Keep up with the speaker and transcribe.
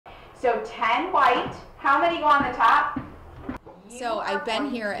So 10 white. How many go on the top? So I've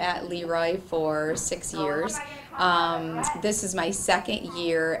been here at Leroy for 6 years. This is my second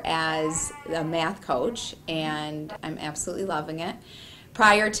year as a math coach, and I'm absolutely loving it.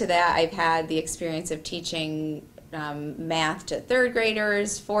 Prior to that, I've had the experience of teaching math to third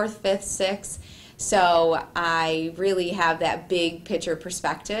graders, fourth, fifth, sixth. So I really have that big picture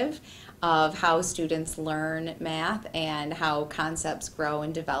perspective of how students learn math and how concepts grow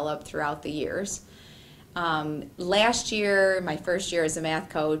and develop throughout the years. Last year, my first year as a math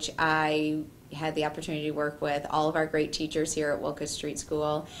coach, I had the opportunity to work with all of our great teachers here at Wolcott Street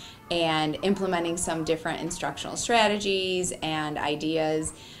School and implementing some different instructional strategies and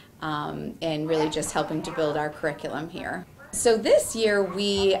ideas and really just helping to build our curriculum here. So this year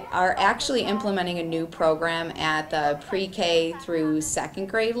we are actually implementing a new program at the pre-K through second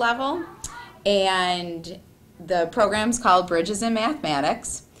grade level, and the program's called Bridges in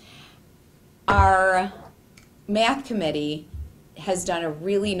Mathematics. Our math committee has done a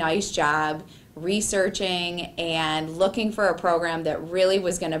really nice job researching and looking for a program that really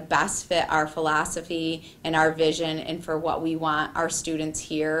was going to best fit our philosophy and our vision and for what we want our students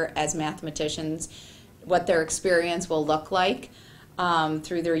here as mathematicians, what their experience will look like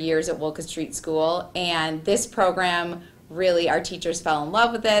through their years at Wolcott Street School. And this program, really, our teachers fell in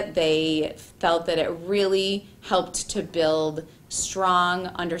love with it. They felt that it really helped to build strong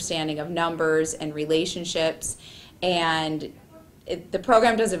understanding of numbers and relationships, and the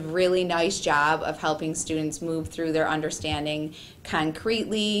program does a really nice job of helping students move through their understanding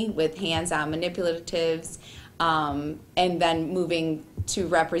concretely with hands-on manipulatives, and then moving to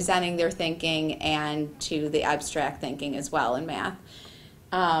representing their thinking and to the abstract thinking as well in math.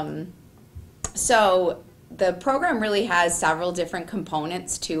 So the program really has several different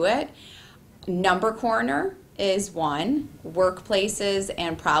components to it. Number Corner is one, workplaces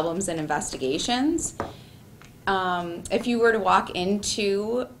and problems and investigations. If you were to walk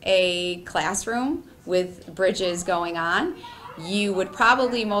into a classroom with bridges going on, you would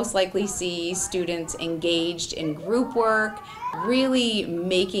probably most likely see students engaged in group work, really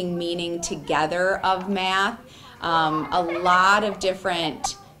making meaning together of math, a lot of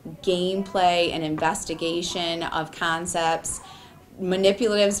different gameplay and investigation of concepts.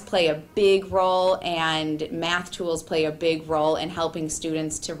 Manipulatives play a big role, and math tools play a big role in helping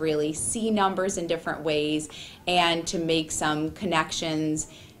students to really see numbers in different ways and to make some connections,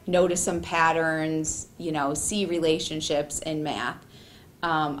 notice some patterns, see relationships in math.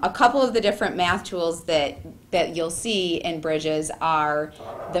 A couple of the different math tools that you'll see in Bridges are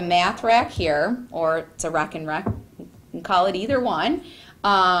the math rack here, or it's a rack and rec, you can call it either one.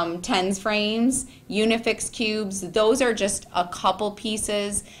 Tens frames, Unifix cubes, those are just a couple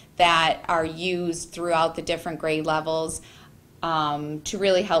pieces that are used throughout the different grade levels to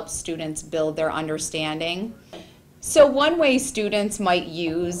really help students build their understanding. So one way students might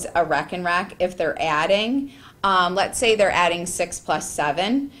use a Rec and Rec if they're adding, let's say they're adding 6 plus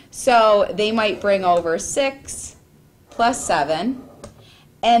 7, so they might bring over 6 plus 7,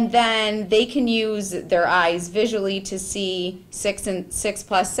 and then they can use their eyes visually to see 6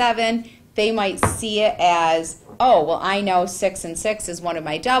 plus 7. They might see it as, oh, well, I know 6 and 6 is one of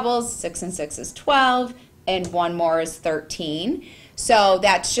my doubles, 6 and 6 is 12, and one more is 13. So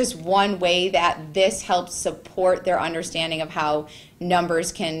that's just one way that this helps support their understanding of how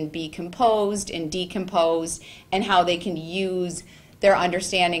numbers can be composed and decomposed, and how they can use their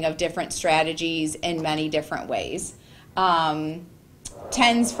understanding of different strategies in many different ways.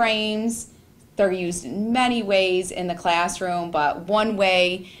 Tens frames, they're used in many ways in the classroom, but one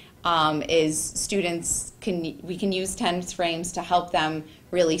way is we can use tens frames to help them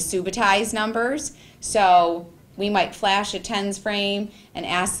really subitize numbers. So we might flash a tens frame and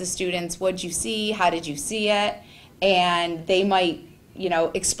ask the students, what'd you see, how did you see it? And they might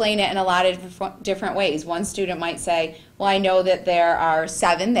explain it in a lot of different ways. One student might say, well, I know that there are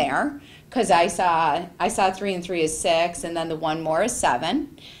 7 there, because I saw 3 and 3 is 6, and then the one more is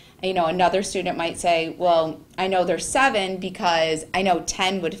 7. Another student might say, well, I know there's 7 because I know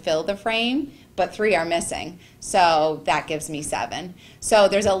 10 would fill the frame, but 3 are missing, so that gives me 7. So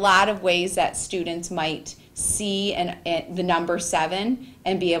there's a lot of ways that students might see the number 7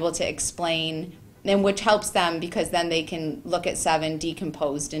 and be able to explain, and which helps them because then they can look at 7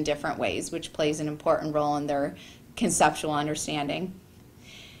 decomposed in different ways, which plays an important role in their conceptual understanding.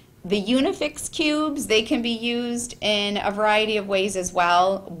 The Unifix cubes, they can be used in a variety of ways as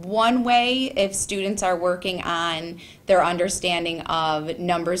well. One way, if students are working on their understanding of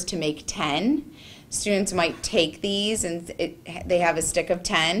numbers to make 10, students might take these and they have a stick of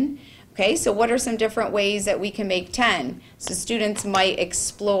 10. Okay, so what are some different ways that we can make 10? So students might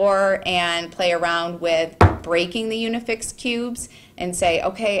explore and play around with breaking the Unifix cubes and say,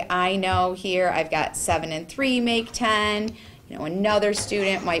 okay, I know here I've got 7 and 3 make 10. You know, another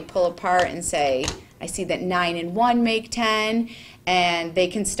student might pull apart and say, I see that 9 and 1 make 10. And they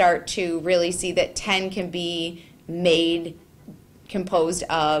can start to really see that 10 can be made composed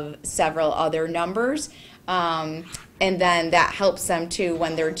of several other numbers. And then that helps them too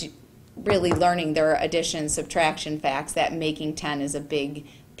when they're really learning their addition, subtraction facts, that making 10 is a big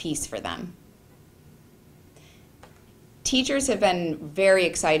piece for them. Teachers have been very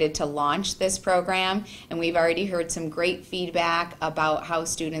excited to launch this program, and we've already heard some great feedback about how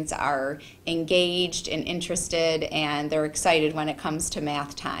students are engaged and interested, and they're excited when it comes to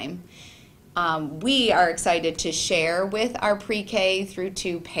math time. We are excited to share with our pre-K through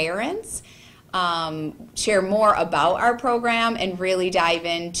 2 parents, share more about our program and really dive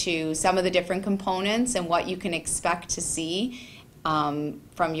into some of the different components and what you can expect to see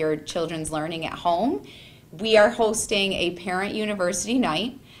from your children's learning at home. We are hosting a Parent University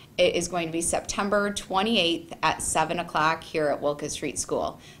Night. It is going to be September 28th at 7 o'clock here at Wolcott Street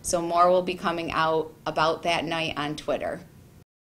School. So more will be coming out about that night on Twitter.